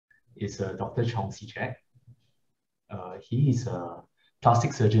is Dr. Chong Si-Jack. He is a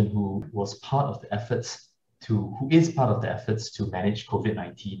plastic surgeon who is part of the efforts to manage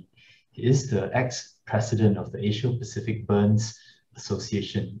COVID-19. He is the ex-president of the Asia Pacific Burns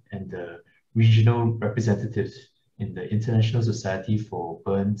Association and the regional representative in the International Society for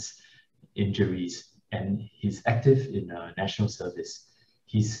Burns Injuries, and he's active in national service.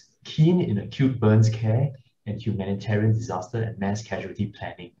 He's keen in acute burns care and humanitarian disaster and mass casualty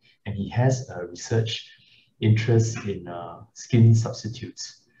planning, and he has a research interest in skin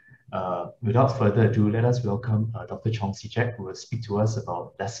substitutes. Without further ado, let us welcome Dr. Chong Si-Jack, who will speak to us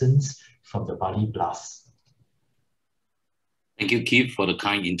about lessons from the Bali Blasts. Thank you, Keith, for the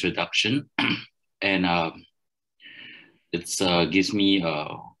kind introduction. And it gives me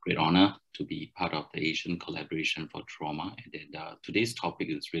a great honor to be part of the Asian Collaboration for Trauma. And then, today's topic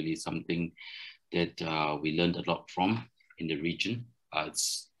is really something that we learned a lot from in the region.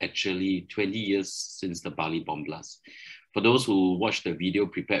 It's actually 20 years since the Bali bomb blast. For those who watched the video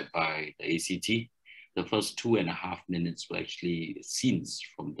prepared by the ACT, the first 2.5 minutes were actually scenes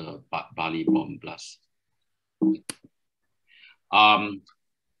from the Bali bomb blast. I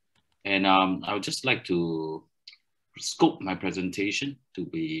would just like to scope my presentation to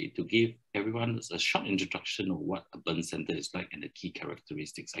give everyone a short introduction of what a burn center is like and the key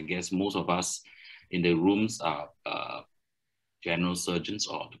characteristics. I guess most of us in the rooms are general surgeons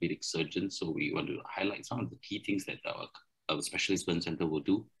or orthopedic surgeons, so we want to highlight some of the key things that our specialist burn center will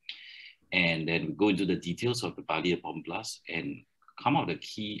do, and then we go into the details of the Bali bomb blast and come out the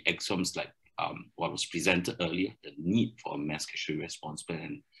key axioms like what was presented earlier, the need for a mass casualty response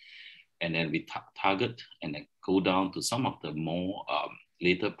plan, and then we target and then go down to some of the more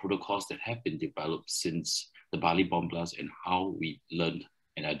later protocols that have been developed since the Bali bomb blast and how we learned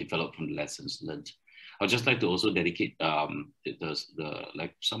and developed from the lessons learned. I'd just like to also dedicate some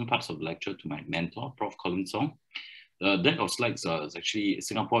parts of the lecture to my mentor, Prof. Colin Song. The deck of slides is actually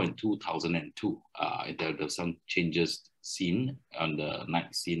Singapore in 2002. There's some changes seen on the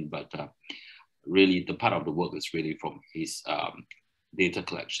night scene, but really the part of the work is really from his data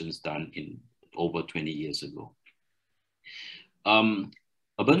collections done in over 20 years ago.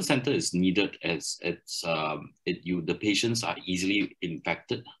 A burn center is needed as the patients are easily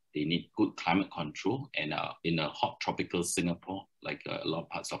infected. They need good climate control, and in a hot tropical Singapore, like a lot of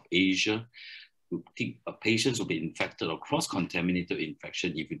parts of Asia, patients will be infected or cross-contaminated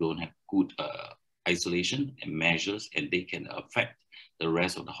infection if you don't have good isolation and measures, and they can affect the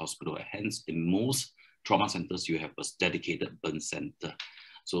rest of the hospital. Hence, in most trauma centers, you have a dedicated burn center.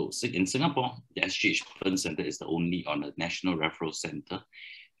 So in Singapore, the SGH Burn Center is the only on a national referral center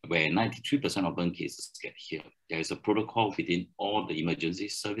where 93% of burn cases get here. There is a protocol within all the emergency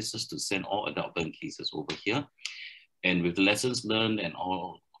services to send all adult burn cases over here. And with the lessons learned and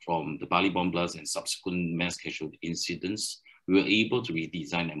all from the Bali bomb blast and subsequent mass casualty incidents, we were able to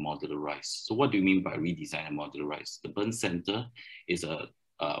redesign and modularize. So what do you mean by redesign and modularize? The burn center is a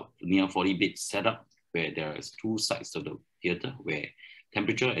near 40-bed setup where there is 2 sides of the theater where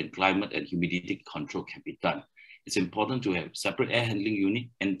temperature and climate and humidity control can be done. It's important to have separate air handling unit,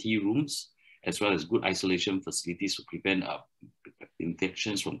 NT rooms, as well as good isolation facilities to prevent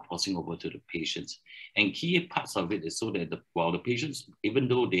infections from crossing over to the patients. And key parts of it is so that while the patients, even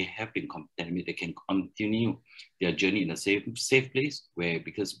though they have been contaminated, they can continue their journey in a safe place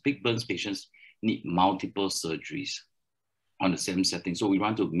because big burns patients need multiple surgeries on the same setting. So we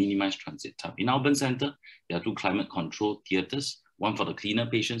want to minimize transit time. In our burn center, there are 2 climate control theaters, one for the cleaner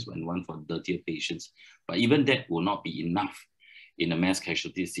patients and one for dirtier patients. But even that will not be enough in a mass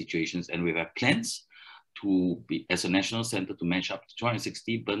casualty situations. And we have plans to be, as a national center, to match up to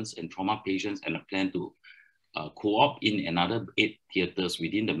 260 burns and trauma patients, and a plan to co-opt in another 8 theaters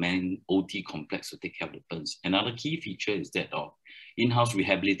within the main OT complex to take care of the burns. Another key feature is that of in-house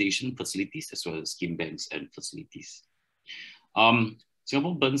rehabilitation facilities as well as skin banks and facilities.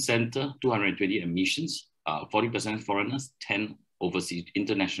 Singapore Burn Center, 220 admissions, 40% foreigners, 10 overseas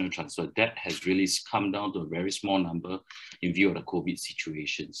international transfer. That has really come down to a very small number in view of the COVID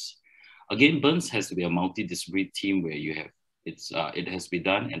situations. Again, burns has to be a multidisciplinary team where you have it has been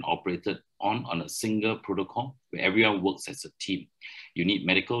done and operated on a single protocol where everyone works as a team. You need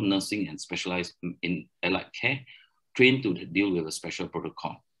medical, nursing, and specialized in allied care trained to deal with a special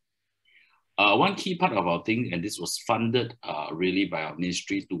protocol. One key part of our thing, and this was funded really by our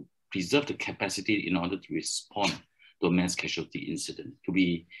ministry to preserve the capacity in order to respond to a mass casualty incident. To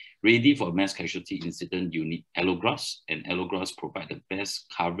be ready for a mass casualty incident, you need allografts, and allografts provide the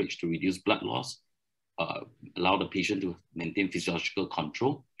best coverage to reduce blood loss, allow the patient to maintain physiological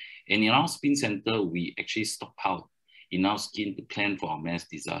control. And in our spin center, we actually stockpile enough skin to plan for our mass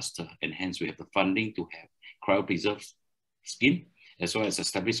disaster. And hence we have the funding to have cryopreserved skin, as well as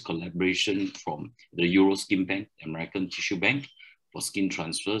established collaboration from the Euro Skin Bank, American Tissue Bank, for skin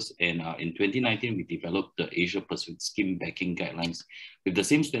transfers. And in 2019, we developed the Asia Pacific Skin Banking Guidelines. With the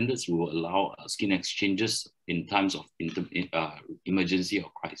same standards, we will allow skin exchanges in times of emergency or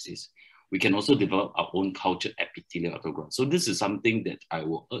crisis. We can also develop our own cultured epithelial autograft. So this is something that I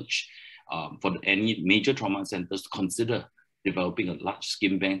will urge for any major trauma centers to consider developing a large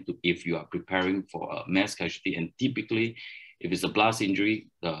skin bank if you are preparing for a mass casualty. And typically, if it's a blast injury,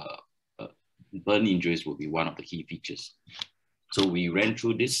 the burn injuries will be one of the key features. So we ran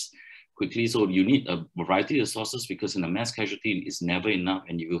through this quickly. So you need a variety of sources, because in a mass casualty, it's never enough,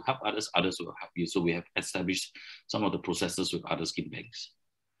 and you will help others, others will help you. So we have established some of the processes with other skin banks.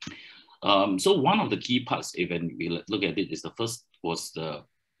 So one of the key parts, even we look at it, is the first was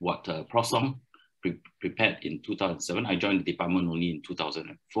what Prof. Song prepared in 2007. I joined the department only in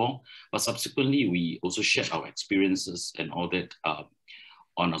 2004, but subsequently we also shared our experiences and all that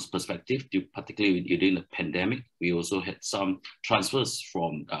on our perspective, particularly during the pandemic. We also had some transfers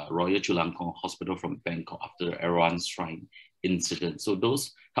from Royal Chulalongkorn Hospital from Bangkok after the Erawan Shrine incident. So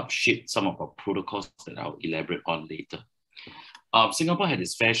those helped shape some of our protocols that I'll elaborate on later. Singapore had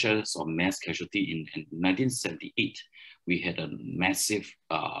its fair share of mass casualty in 1978. We had a massive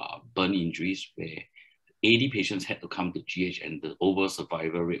burn injuries where 80 patients had to come to GH, and the overall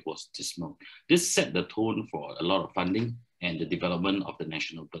survival rate was dismal. This set the tone for a lot of funding and the development of the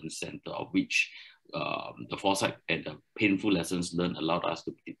National Burn Center, of which the foresight and the painful lessons learned allowed us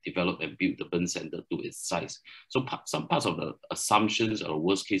to develop and build the burn center to its size. So some parts of the assumptions or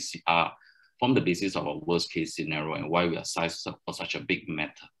worst case are form the basis of our worst case scenario and why we are sized for such a big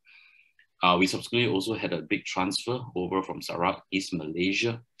matter. We subsequently also had a big transfer over from Sarawak, East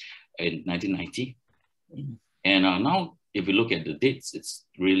Malaysia in 1990. And now, if we look at the dates, it's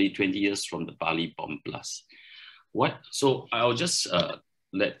really 20 years from the Bali bomb blast. So I'll just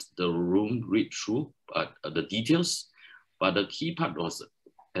let the room read through the details, but the key part was,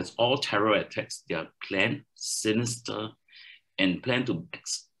 as all terror attacks, they are planned, sinister, and planned to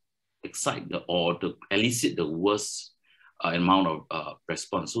excite or to elicit the worst amount of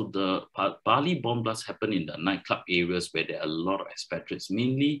response. So the Bali bomb blast happened in the nightclub areas where there are a lot of expatriates,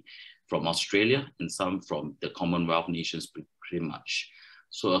 mainly from Australia and some from the Commonwealth nations pretty much.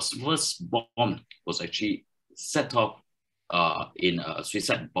 So a first bomb was actually set off in a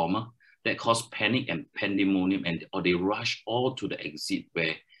suicide bomber that caused panic and pandemonium, or they rushed all to the exit,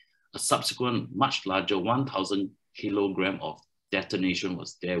 where a subsequent much larger 1,000 kilogram of detonation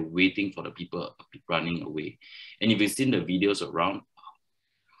was there waiting for the people running away. And if you've seen the videos around,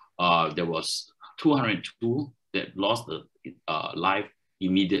 there was 202 that lost the life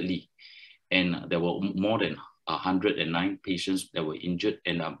immediately. And there were more than 109 patients that were injured.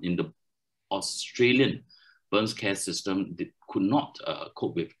 And in the Australian burns care system, they could not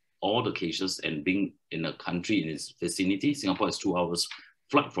cope with all the cases, and being in a country in its vicinity, Singapore is 2 hours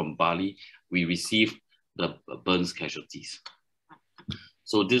flight from Bali, we received the burns casualties.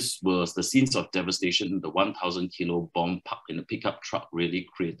 So this was the scenes of devastation. The 1,000 kilo bomb parked in a pickup truck really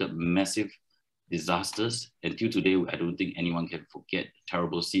created massive disasters. Until today, I don't think anyone can forget the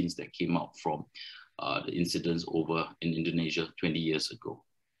terrible scenes that came out from the incidents over in Indonesia 20 years ago.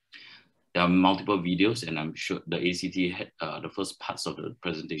 There are multiple videos, and I'm sure the ACT had the first parts of the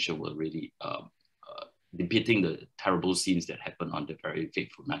presentation were really depicting the terrible scenes that happened on the very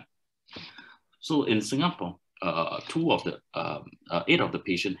fateful night. So in Singapore, 8 of the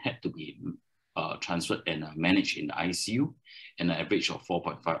patients had to be transferred and managed in the ICU, and an average of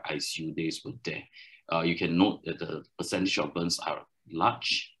 4.5 ICU days were there. You can note that the percentage of burns are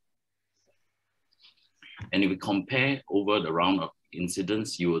large. And if we compare over the round of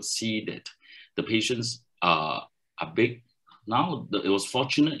incidents, you will see that the patients are big. Now, it was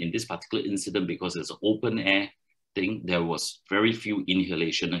fortunate in this particular incident because it's an open air thing. There was very few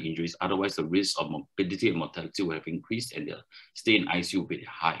inhalational injuries. Otherwise, the risk of morbidity and mortality would have increased, and the stay in ICU would be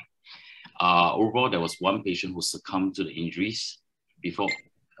high. Overall, there was one patient who succumbed to the injuries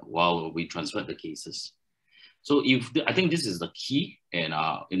while we transferred the cases. So I think this is the key, and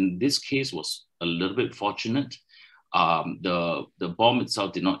in this case was a little bit fortunate. The bomb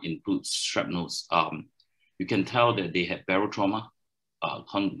itself did not include shrapnels. You can tell that they had barrel trauma,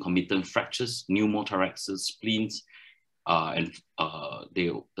 concomitant fractures, pneumothoraxes, spleens, and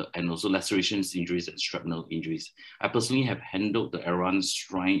also lacerations injuries and shrapnel injuries. I personally have handled the Erawan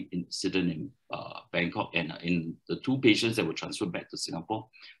Shrine incident in Bangkok, and in the 2 patients that were transferred back to Singapore,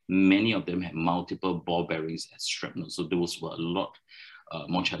 many of them had multiple ball bearings as shrapnel. So those were a lot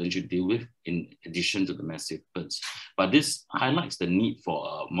more challenging to deal with in addition to the massive burns. But this highlights the need for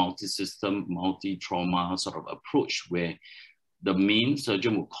a multi-system, multi-trauma sort of approach where the main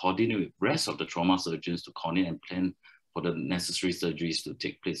surgeon will coordinate with the rest of the trauma surgeons to coordinate and plan for the necessary surgeries to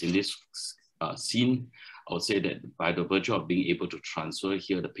take place. In this scene, I would say that by the virtue of being able to transfer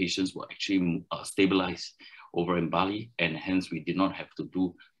here, the patients were actually stabilized over in Bali, and hence we did not have to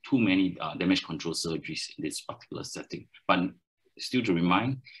do too many damage control surgeries in this particular setting. But still to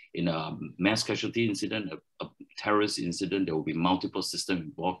remind, in a mass casualty incident, a terrorist incident, there will be multiple systems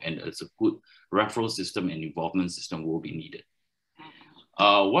involved, and it's a good referral system and involvement system will be needed.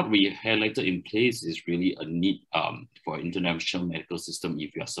 What we highlighted in place is really a need for international medical system.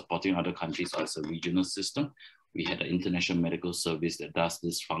 If you are supporting other countries as a regional system, we had an international medical service that does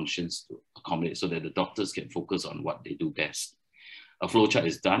these functions to accommodate so that the doctors can focus on what they do best. A flowchart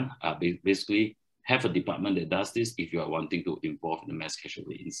is done. Basically, have a department that does this if you are wanting to involve in the mass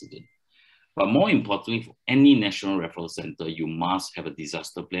casualty incident. But more importantly, for any national referral center, you must have a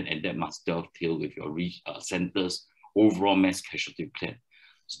disaster plan, and that must dovetail with your center's overall mass casualty plan.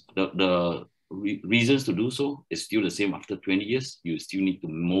 The reasons to do so is still the same after 20 years. You still need to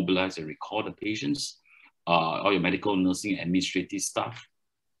mobilize and record the patients, all your medical, nursing, administrative staff,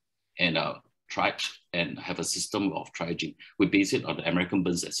 and and have a system of triaging. We base it on the American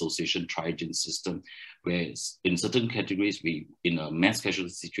Burns Association triaging system, where in certain categories, in mass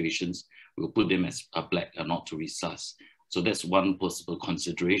casualty situations, we'll put them as a black and not to resus. So that's one possible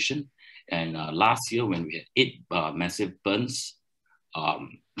consideration. And last year, when we had 8 massive burns,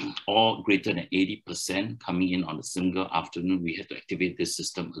 all greater than 80% coming in on a single afternoon, we had to activate this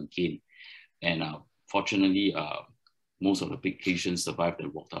system again. And fortunately, most of the big patients survived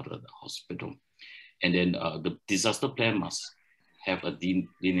and walked out of the hospital. And then the disaster plan must have a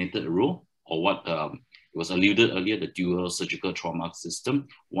delineated role, or what was alluded earlier, the dual surgical trauma system,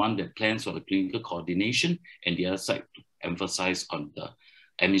 one that plans for the clinical coordination, and the other side to emphasize on the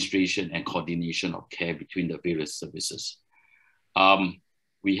administration and coordination of care between the various services.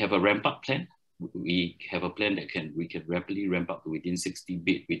 We have a ramp-up plan. We have a plan that we can rapidly ramp up to within 60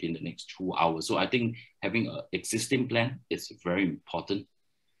 beds within the next 2 hours. So I think having an existing plan is very important.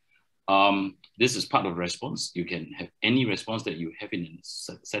 This is part of response. You can have any response that you have in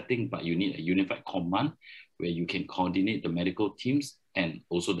a setting, but you need a unified command where you can coordinate the medical teams and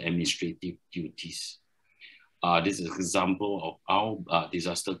also the administrative duties. This is an example of our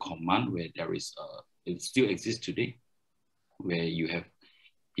disaster command where there is, it still exists today, where you have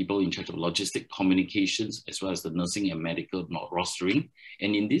people in charge of logistic communications, as well as the nursing and medical rostering.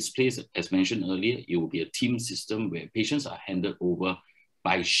 And in this place, as mentioned earlier, it will be a team system where patients are handed over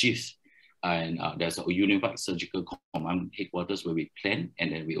by shifts. And there's a unified surgical command headquarters where we plan,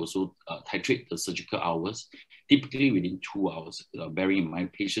 and then we also titrate the surgical hours, typically within 2 hours. Bearing in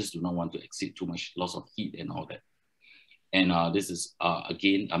mind, patients do not want to exceed too much loss of heat and all that. And this is,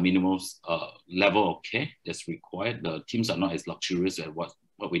 again, a minimal level of care that's required. The teams are not as luxurious as what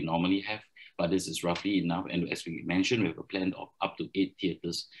we normally have, but this is roughly enough. And as we mentioned, we have a plan of up to 8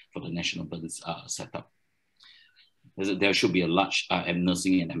 theaters for the National Burns setup. There should be a large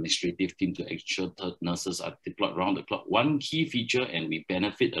nursing and administrative team to ensure nurses are deployed around the clock. One key feature, and we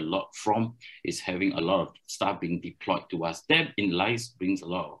benefit a lot from, is having a lot of staff being deployed to us. That in lies brings a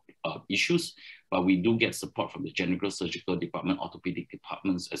lot of issues, but we do get support from the general surgical department, orthopedic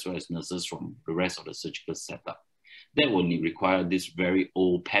departments, as well as nurses from the rest of the surgical setup. That will require this very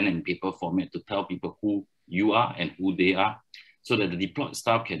old pen and paper format to tell people who you are and who they are, so that the deployed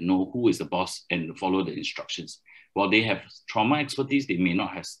staff can know who is the boss and follow the instructions. While they have trauma expertise, they may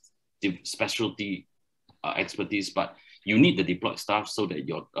not have specialty expertise, but you need the deployed staff so that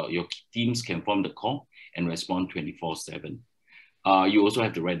your teams can form the call and respond 24/7. You also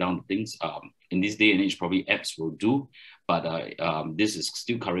have to write down things. In this day and age, probably apps will do, but this is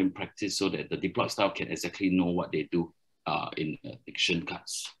still current practice so that the deployed staff can exactly know what they do in action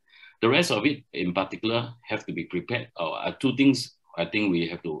cards. The rest of it, in particular, have to be prepared. 2 things I think we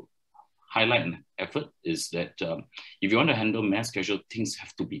have to highlight an effort is that if you want to handle mass casualty, things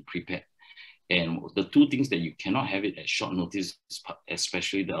have to be prepared. And the 2 things that you cannot have it at short notice,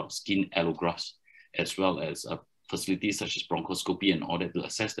 especially the skin allografts, as well as facilities such as bronchoscopy and all that to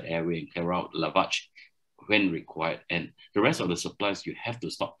assess the airway and clear out lavage when required. And the rest of the supplies you have to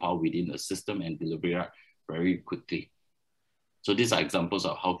stockpile within the system and deliver it very quickly. So these are examples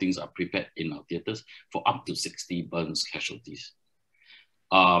of how things are prepared in our theaters for up to 60 burns casualties.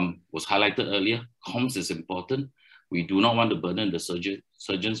 Was highlighted earlier, comms is important. We do not want to burden the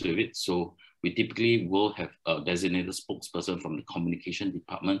surgeons with it, so we typically will have a designated spokesperson from the communication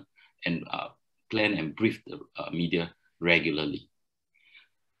department and plan and brief the media regularly.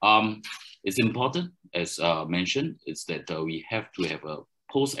 It's important, as mentioned, is that we have to have a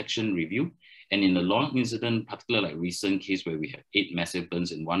post-action review. And in the long incident, particularly like recent case where we have 8 massive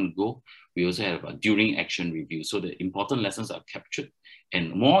burns in one go, we also have a during action review. So the important lessons are captured,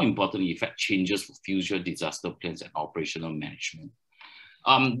 and more importantly, effect changes for future disaster plans and operational management.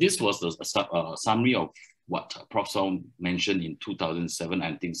 This was the summary of what Prof. Song mentioned in 2007,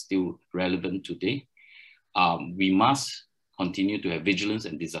 I think still relevant today. We must continue to have vigilance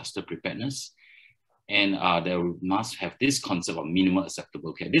and disaster preparedness. And there must have this concept of minimal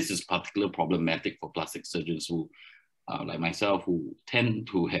acceptable care. This is particularly problematic for plastic surgeons who, like myself, who tend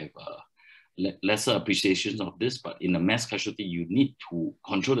to have lesser appreciations of this, but in a mass casualty, you need to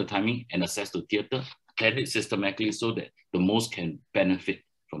control the timing and access to theatre, plan it systematically so that the most can benefit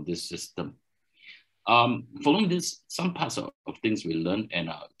from this system. Following this, some parts of things we learned, and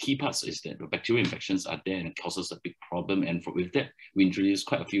key parts is that the bacterial infections are there and it causes a big problem. And with that, we introduced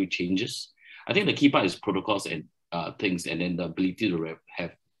quite a few changes. I think the key part is protocols and things, and then the ability to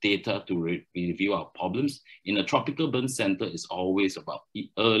have data to review our problems. In a tropical burn center, it's always about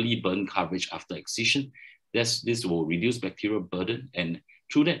early burn coverage after excision. This will reduce bacterial burden, and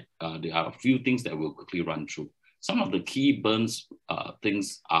through that, there are a few things that we'll quickly run through. Some of the key burns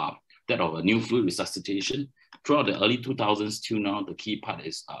things are that of a new fluid resuscitation. Throughout the early 2000s till now, the key part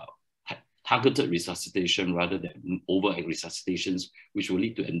is targeted resuscitation rather than over resuscitations, which will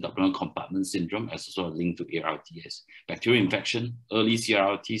lead to abdominal compartment syndrome as also linked to ARTS. Bacterial infection, early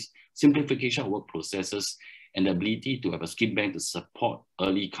CRRTs, simplification of work processes, and the ability to have a skin bank to support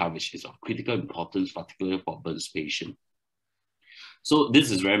early coverage is of critical importance, particularly for burns patients. So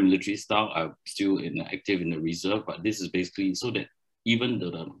this is very military style. I'm still active in the reserve, but this is basically so that even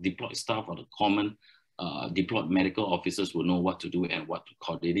the deployed staff or the common deployed medical officers will know what to do and what to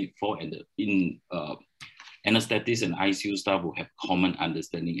coordinate for, and anesthetists and ICU staff will have common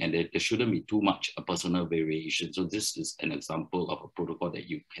understanding, and there shouldn't be too much a personal variation. So this is an example of a protocol that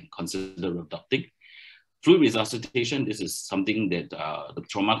you can consider adopting. Fluid resuscitation, this is something that the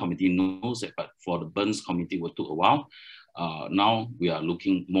trauma committee knows, but for the burns committee it took a while. Now we are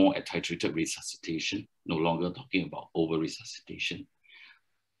looking more at titrated resuscitation, no longer talking about over resuscitation.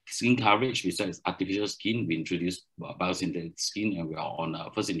 Skin coverage, besides artificial skin, we introduced biosynthetic skin, and we are on a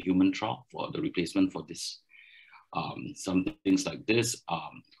first in human trial for the replacement for this. Some things like this,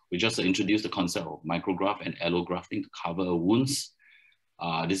 we just introduced the concept of micrograft and allografting to cover wounds.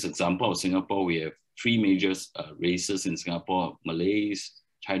 This example of Singapore, we have 3 major races in Singapore: Malays,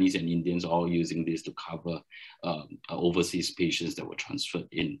 Chinese, and Indians, all using this to cover overseas patients that were transferred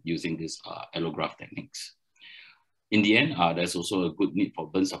in using these allograft techniques. In the end, there's also a good need for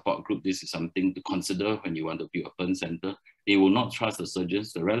burn support group. This is something to consider when you want to build a burn center. They will not trust the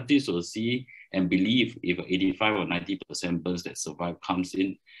surgeons. The relatives will see and believe if 85 or 90% burns that survive comes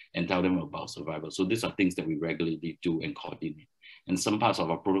in and tell them about survival. So these are things that we regularly do and coordinate. And some parts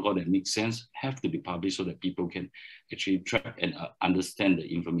of our protocol that make sense have to be published so that people can actually track and understand the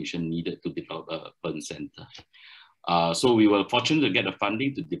information needed to develop a burn center. So we were fortunate to get the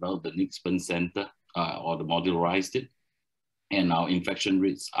funding to develop the next burn center, or the modularized it. And our infection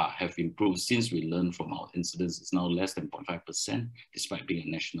rates have improved since we learned from our incidents. It's now less than 0.5%, despite being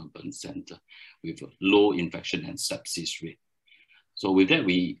a national burn center with a low infection and sepsis rate. So with that,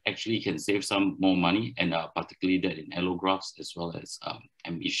 we actually can save some more money, and particularly that in allografts as well as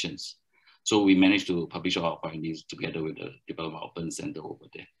admissions. So we managed to publish our findings together with the development of burn center over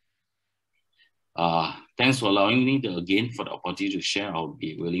there. Thanks for allowing me again for the opportunity to share. I'll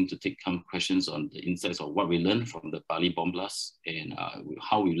be willing to take some questions on the insights of what we learned from the Bali Blasts and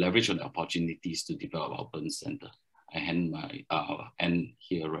how we leverage on the opportunities to develop our burn center. I hand my end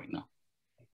here right now.